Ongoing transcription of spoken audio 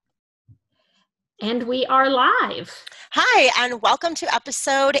And we are live. Hi, and welcome to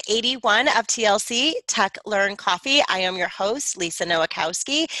episode 81 of TLC Tech Learn Coffee. I am your host, Lisa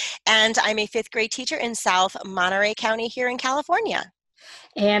Nowakowski, and I'm a fifth grade teacher in South Monterey County here in California.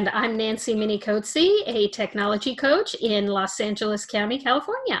 And I'm Nancy Minicozzi, a technology coach in Los Angeles County,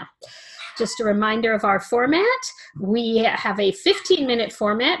 California. Just a reminder of our format. We have a 15-minute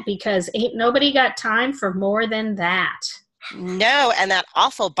format because ain't nobody got time for more than that. No, and that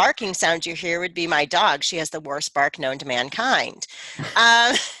awful barking sound you hear would be my dog. She has the worst bark known to mankind.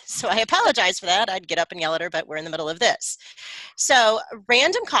 So I apologize for that. I'd get up and yell at her, but we're in the middle of this. So,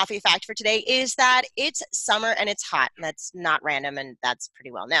 random coffee fact for today is that it's summer and it's hot. That's not random, and that's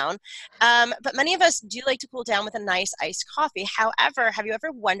pretty well known. But many of us do like to cool down with a nice iced coffee. However, have you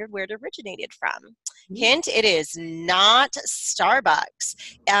ever wondered where it originated from? Hint, it is not Starbucks.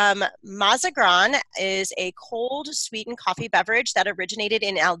 Mazagran is a cold sweetened coffee beverage that originated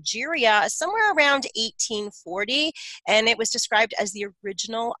in Algeria somewhere around 1840, and it was described as the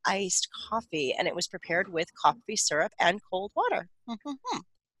original iced coffee, and it was prepared with coffee syrup and cold water.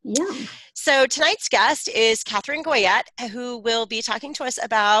 Yeah. So tonight's guest is Catherine Goyette, who will be talking to us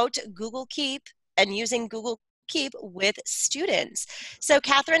about Google Keep and using Google Keep with students. So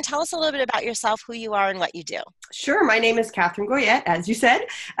Catherine, tell us a little bit about yourself, who you are and what you do. Sure. My name is Catherine Goyette, as you said.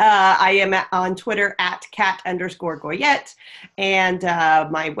 I am on Twitter at cat_Goyette. And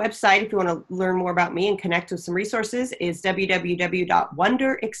my website, if you want to learn more about me and connect with some resources, is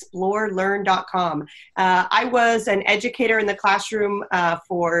www.wonderexplorelearn.com. I was an educator in the classroom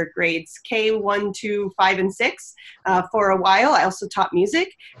for grades K1, 2, 5, and 6 for a while. I also taught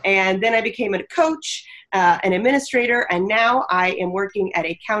music. And then I became a coach, an administrator, and now I am working at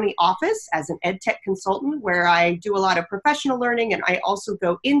a county office as an ed tech consultant where I do a lot of professional learning, and I also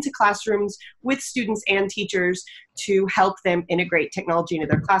go into classrooms with students and teachers to help them integrate technology into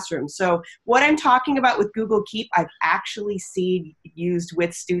their classrooms. So what I'm talking about with Google Keep, I've actually seen used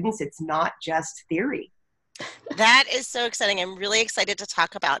with students. It's not just theory. That is so exciting. I'm really excited to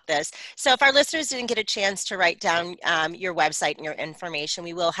talk about this. So if our listeners didn't get a chance to write down your website and your information,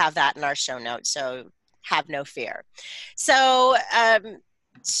 we will have that in our show notes, so have no fear. So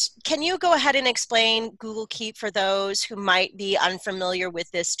can you go ahead and explain Google Keep for those who might be unfamiliar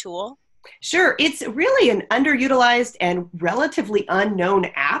with this tool? Sure. It's really an underutilized and relatively unknown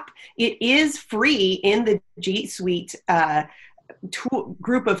app. It is free in the G Suite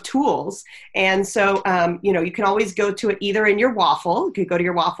group of tools. And so, you can always go to it either in your Waffle. You could go to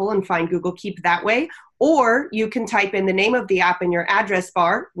your Waffle and find Google Keep that way, or you can type in the name of the app in your address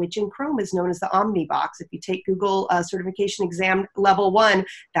bar, which in Chrome is known as the Omnibox. If you take Google certification exam level 1,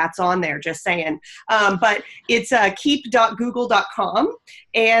 that's on there, just saying. But it's keep.google.com,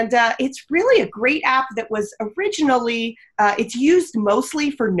 and it's really a great app that was originally, it's used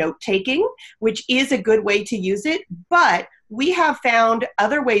mostly for note-taking, which is a good way to use it, but we have found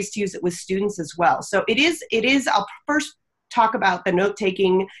other ways to use it with students as well. So it is, I'll first talk about the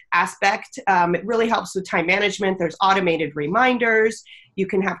note-taking aspect. It really helps with time management. There's automated reminders. You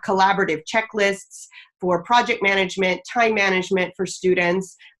can have collaborative checklists for project management, time management for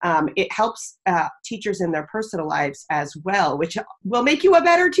students. It helps teachers in their personal lives as well, which will make you a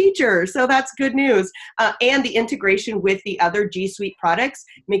better teacher. So that's good news. And the integration with the other G Suite products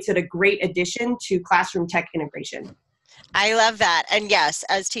makes it a great addition to classroom tech integration. I love that. And yes,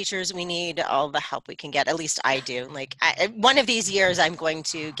 as teachers, we need all the help we can get. At least I do. One of these years, I'm going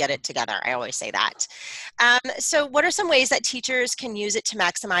to get it together. I always say that. So what are some ways that teachers can use it to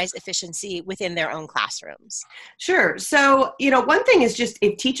maximize efficiency within their own classrooms? Sure. So, one thing is just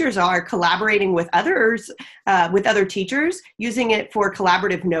if teachers are collaborating with others, with other teachers, using it for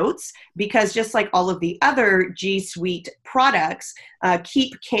collaborative notes, because just like all of the other G Suite products,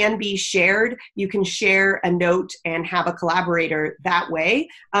 Keep can be shared. You can share a note and have a collaborator that way.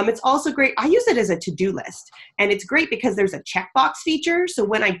 It's also great. I use it as a to-do list, and it's great because there's a checkbox feature. So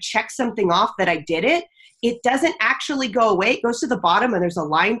when I check something off that I did it, it doesn't actually go away. It goes to the bottom and there's a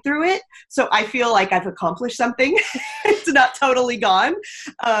line through it. So I feel like I've accomplished something. It's not totally gone.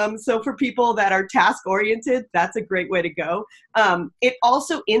 So for people that are task oriented, that's a great way to go. It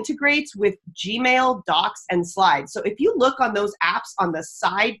also integrates with Gmail, Docs, and Slides. So if you look on those apps on the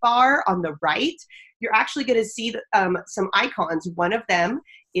sidebar on the right, you're actually going to see some icons. One of them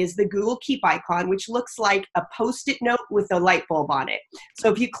is the Google Keep icon, which looks like a Post-it note with a light bulb on it.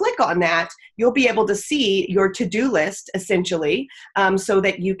 So if you click on that, you'll be able to see your to-do list, essentially, so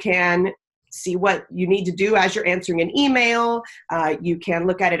that you can see what you need to do as you're answering an email. You can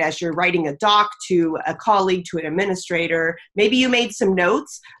look at it as you're writing a doc to a colleague, to an administrator. Maybe you made some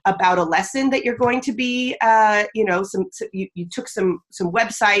notes about a lesson that you're going to be, you took some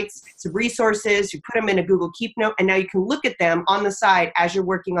websites, some resources, you put them in a Google Keep note, and now you can look at them on the side as you're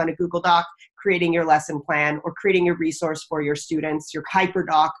working on a Google Doc, creating your lesson plan or creating your resource for your students, your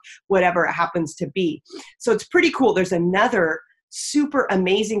HyperDoc, whatever it happens to be. So it's pretty cool. There's another super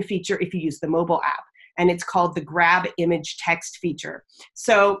amazing feature if you use the mobile app, and it's called the Grab Image Text feature.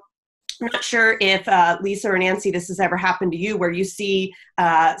 So I'm not sure if Lisa or Nancy, this has ever happened to you, where you see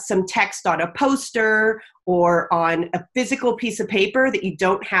some text on a poster or on a physical piece of paper that you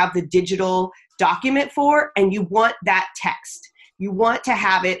don't have the digital document for, and you want that text. You want to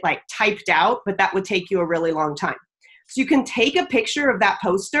have it like typed out, but that would take you a really long time. So you can take a picture of that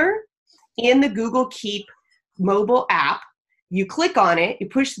poster in the Google Keep mobile app. You click on it, you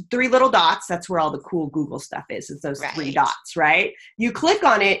push the 3 little dots. That's where all the cool Google stuff is. It's those 3 dots, right? You click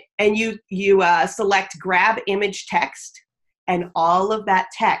on it and you select Grab Image Text, and all of that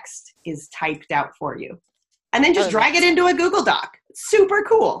text is typed out for you. And then just drag it into a Google Doc. Super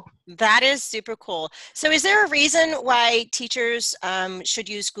cool. That is super cool. So is there a reason why teachers should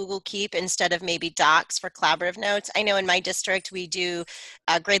use Google Keep instead of maybe Docs for collaborative notes? I know in my district we do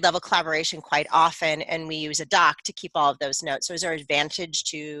grade level collaboration quite often, and we use a doc to keep all of those notes. So is there an advantage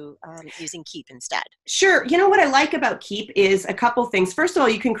to using Keep instead? Sure. You know what I like about Keep is a couple things. First of all,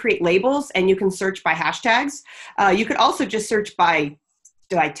 you can create labels and you can search by hashtags. You could also just search by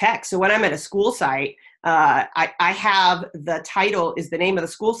text. So when I'm at a school site, I have the title is the name of the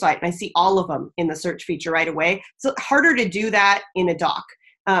school site, and I see all of them in the search feature right away. So harder to do that in a doc.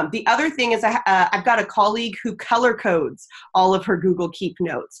 The other thing is I've got a colleague who color codes all of her Google Keep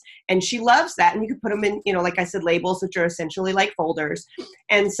notes, and she loves that. And you can put them in, like I said, labels, which are essentially like folders.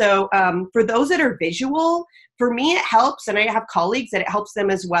 And so for those that are visual, for me it helps, and I have colleagues that it helps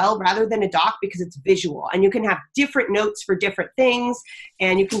them as well, rather than a doc, because it's visual. And you can have different notes for different things,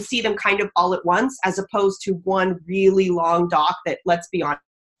 and you can see them kind of all at once, as opposed to one really long doc that, let's be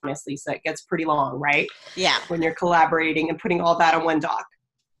honest, Lisa, it gets pretty long, right? Yeah. When you're collaborating and putting all that on one doc.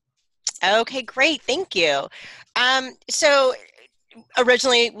 Okay, great. Thank you. So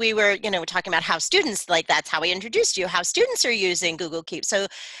originally we were, talking about how students, like that's how we introduced you, how students are using Google Keep. So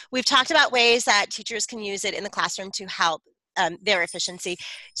we've talked about ways that teachers can use it in the classroom to help their efficiency.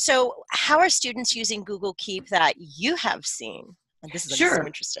 So how are students using Google Keep that you have seen? And this is what I'm so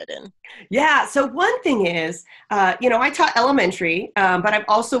interested in. Yeah. So one thing is, I taught elementary, but I've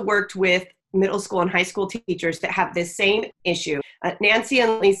also worked with middle school and high school teachers that have this same issue. Nancy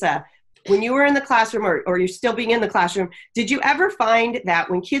and Lisa, when you were in the classroom, or you're still being in the classroom, did you ever find that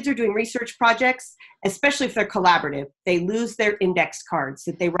when kids are doing research projects, especially if they're collaborative, they lose their index cards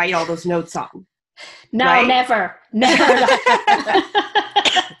that they write all those notes on? No, right? Never.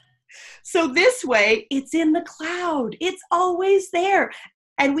 So this way, it's in the cloud. It's always there.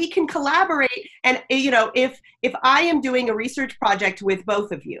 And we can collaborate. And, if I am doing a research project with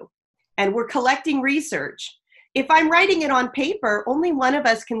both of you, and we're collecting research, if I'm writing it on paper, only one of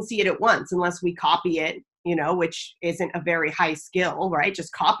us can see it at once, unless we copy it, which isn't a very high skill, right?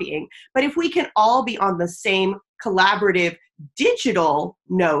 Just copying. But if we can all be on the same collaborative digital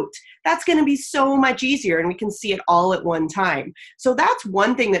note, that's going to be so much easier, and we can see it all at one time. So that's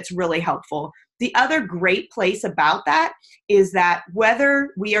one thing that's really helpful. The other great place about that is that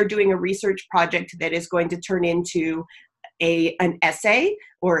whether we are doing a research project that is going to turn into an essay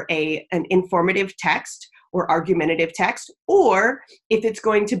or an informative text or argumentative text, or if it's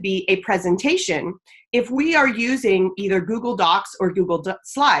going to be a presentation, if we are using either Google Docs or Google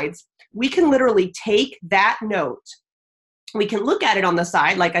Slides, we can literally take that note. We can look at it on the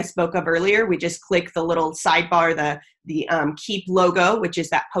side, like I spoke of earlier. We just click the little sidebar, the Keep logo, which is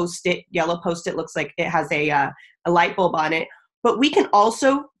that Post-it, yellow Post-it, looks like it has a light bulb on it. But we can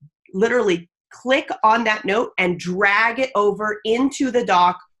also literally click on that note and drag it over into the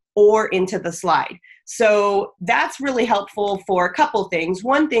doc or into the slide. So that's really helpful for a couple things.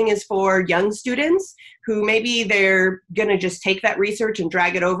 One thing is for young students who maybe they're going to just take that research and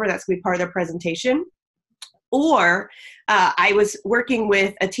drag it over. That's going to be part of their presentation. Or I was working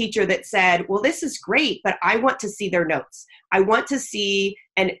with a teacher that said, well, this is great, but I want to see their notes. I want to see,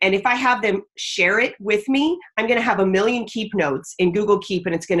 and if I have them share it with me, I'm going to have 1 million Keep notes in Google Keep,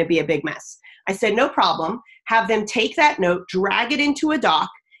 and it's going to be a big mess. I said, no problem. Have them take that note, drag it into a doc,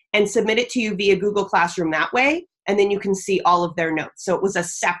 and submit it to you via Google Classroom that way, and then you can see all of their notes. So it was a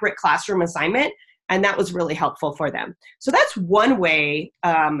separate classroom assignment, and that was really helpful for them. So that's one way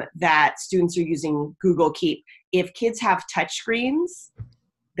that students are using Google Keep. If kids have touch screens,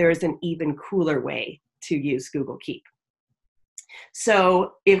 there's an even cooler way to use Google Keep.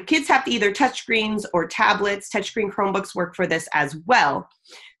 So if kids have either touchscreens or tablets, touchscreen Chromebooks work for this as well.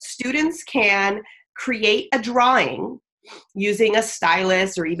 Students can create a drawing using a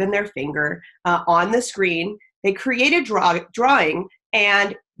stylus or even their finger on the screen. They create a drawing,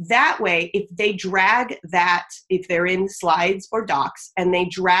 and that way, if they drag that, if they're in slides or docs, and they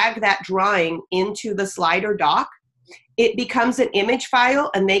drag that drawing into the slide or doc, it becomes an image file,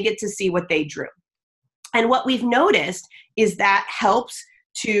 and they get to see what they drew. And what we've noticed is that helps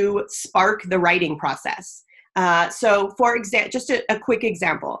to spark the writing process. So for example, just a quick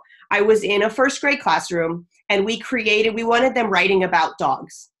example, I was in a first grade classroom, and we wanted them writing about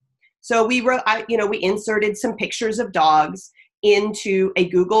dogs. So we wrote, we inserted some pictures of dogs into a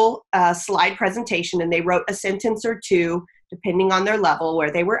Google slide presentation, and they wrote a sentence or two, depending on their level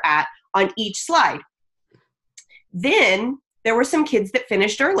where they were at, on each slide. Then there were some kids that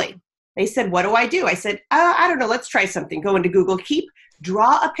finished early. They said, what do I do? I said, I don't know, let's try something. Go into Google Keep,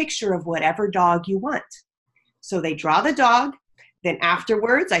 draw a picture of whatever dog you want. So they draw the dog. Then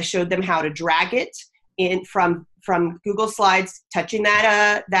afterwards, I showed them how to drag it in from Google Slides, touching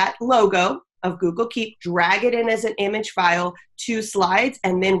that logo of Google Keep, drag it in as an image file to slides,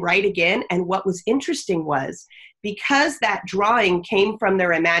 and then write again. And what was interesting was, because that drawing came from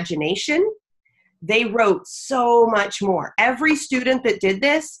their imagination, they wrote so much more. Every student that did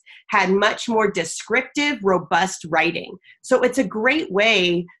this had much more descriptive, robust writing. So it's a great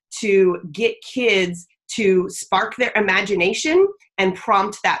way to get kids to spark their imagination and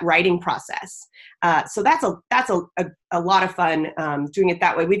prompt that writing process. So that's a lot of fun doing it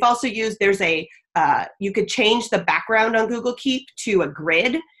that way. We've also used, you could change the background on Google Keep to a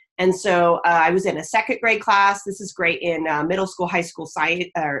grid. And so I was in a second grade class. This is great in middle school, high school science,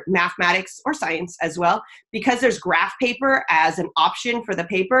 or mathematics or science as well. Because there's graph paper as an option for the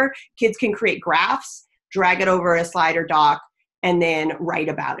paper, kids can create graphs, drag it over a slide or doc, and then write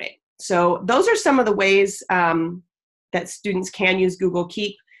about it. So those are some of the ways that students can use Google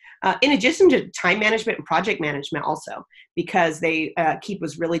Keep, in addition to time management and project management also, because Keep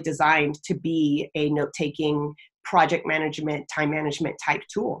was really designed to be a note-taking, project management, time management type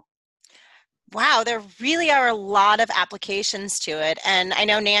tool. Wow, there really are a lot of applications to it. And I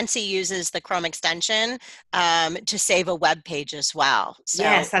know Nancy uses the Chrome extension to save a web page as well. So,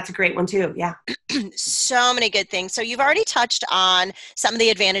 yes, that's a great one too. Yeah. So many good things. So you've already touched on some of the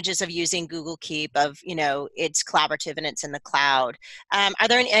advantages of using Google Keep, of, it's collaborative and it's in the cloud. Are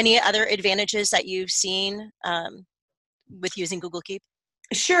there any other advantages that you've seen with using Google Keep?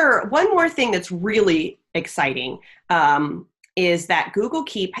 Sure. One more thing that's really exciting is that Google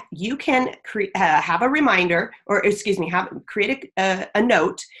Keep, you can have a reminder, create a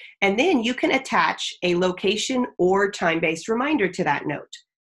note, and then you can attach a location or time-based reminder to that note.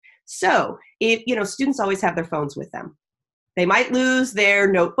 So if, students always have their phones with them. They might lose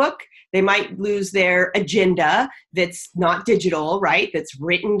their notebook. They might lose their agenda that's not digital, right? That's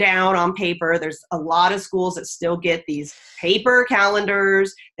written down on paper. There's a lot of schools that still get these paper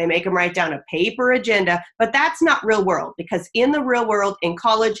calendars. They make them write down a paper agenda, but that's not real world, because in the real world, in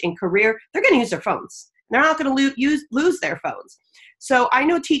college, in career, they're going to use their phones. They're not going to lose their phones. So I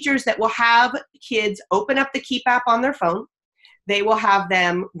know teachers that will have kids open up the Keep app on their phone. They will have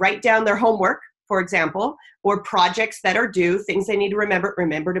them write down their homework, for example, or projects that are due, things they need to remember.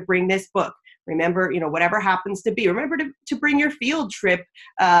 Remember to bring this book. Remember, whatever happens to be. Remember to bring your field trip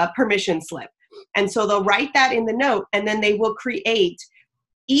permission slip. And so they'll write that in the note, and then they will create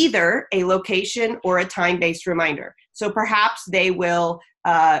either a location or a time-based reminder. So perhaps they will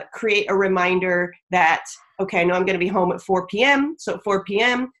create a reminder that, okay, I know I'm going to be home at 4 p.m. So at 4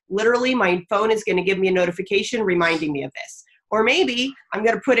 p.m., literally my phone is going to give me a notification reminding me of this. Or maybe I'm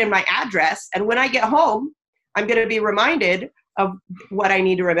going to put in my address, and when I get home, I'm going to be reminded of what I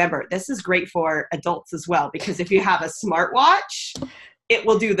need to remember. This is great for adults as well, because if you have a smartwatch, it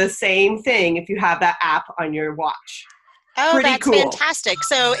will do the same thing if you have that app on your watch. Oh, Pretty that's cool. Fantastic.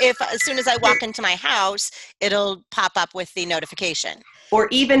 So if as soon as I walk into my house, it'll pop up with the notification. Or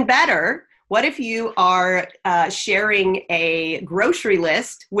even better, what if you are sharing a grocery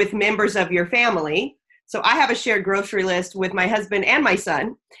list with members of your family? So I have a shared grocery list with my husband and my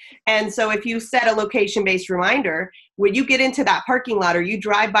son. And so if you set a location-based reminder, when you get into that parking lot or you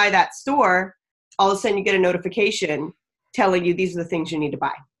drive by that store, all of a sudden you get a notification telling you these are the things you need to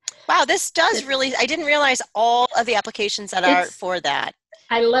buy. Wow, this does really, I didn't realize all of the applications that are for that.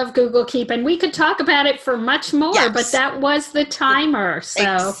 I love Google Keep, and we could talk about it for much more, Yes. but that was the timer.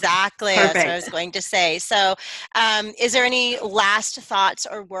 So Exactly. Perfect. That's what I was going to say. So is there any last thoughts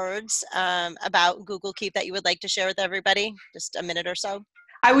or words about Google Keep that you would like to share with everybody? Just a minute or so.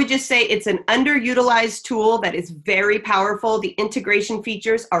 I would just say it's an underutilized tool that is very powerful. The integration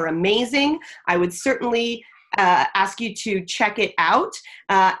features are amazing. I would certainly ask you to check it out.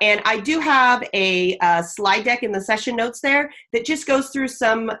 And I do have a slide deck in the session notes there that just goes through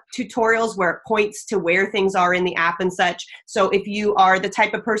some tutorials where it points to where things are in the app and such. So if you are the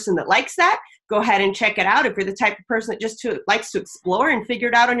type of person that likes that, go ahead and check it out. If you're the type of person that just likes to explore and figure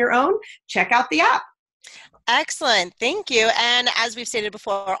it out on your own, check out the app. Excellent. Thank you. And as we've stated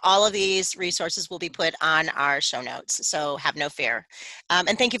before, all of these resources will be put on our show notes, so have no fear.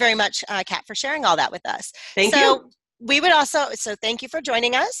 And thank you very much, Kat, for sharing all that with us. Thank you. So thank you for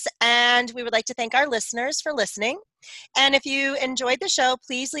joining us, and we would like to thank our listeners for listening. And if you enjoyed the show,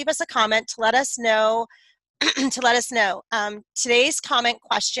 please leave us a comment to let us know. Today's comment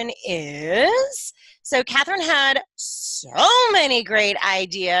question is, so Catherine had so many great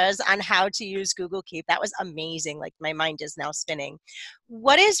ideas on how to use Google Keep. That was amazing. Like, my mind is now spinning.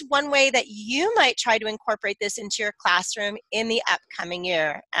 What is one way that you might try to incorporate this into your classroom in the upcoming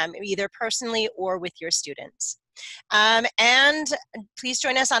year, either personally or with your students? And please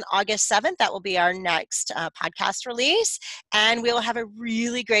join us on August 7th. That will be our next podcast release. And we will have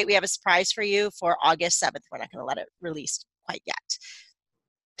we have a surprise for you for August 7th. We're not going to let it release quite yet.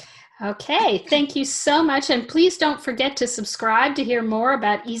 Okay, thank you so much. And please don't forget to subscribe to hear more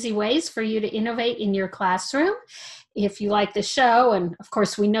about easy ways for you to innovate in your classroom. If you like the show, and of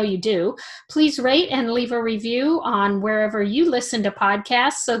course we know you do, please rate and leave a review on wherever you listen to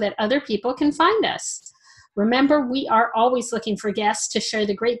podcasts so that other people can find us. Remember, we are always looking for guests to share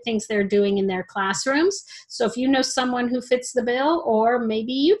the great things they're doing in their classrooms. So if you know someone who fits the bill, or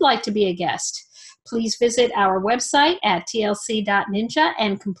maybe you'd like to be a guest, please visit our website at tlc.ninja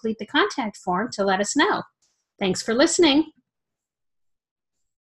and complete the contact form to let us know. Thanks for listening.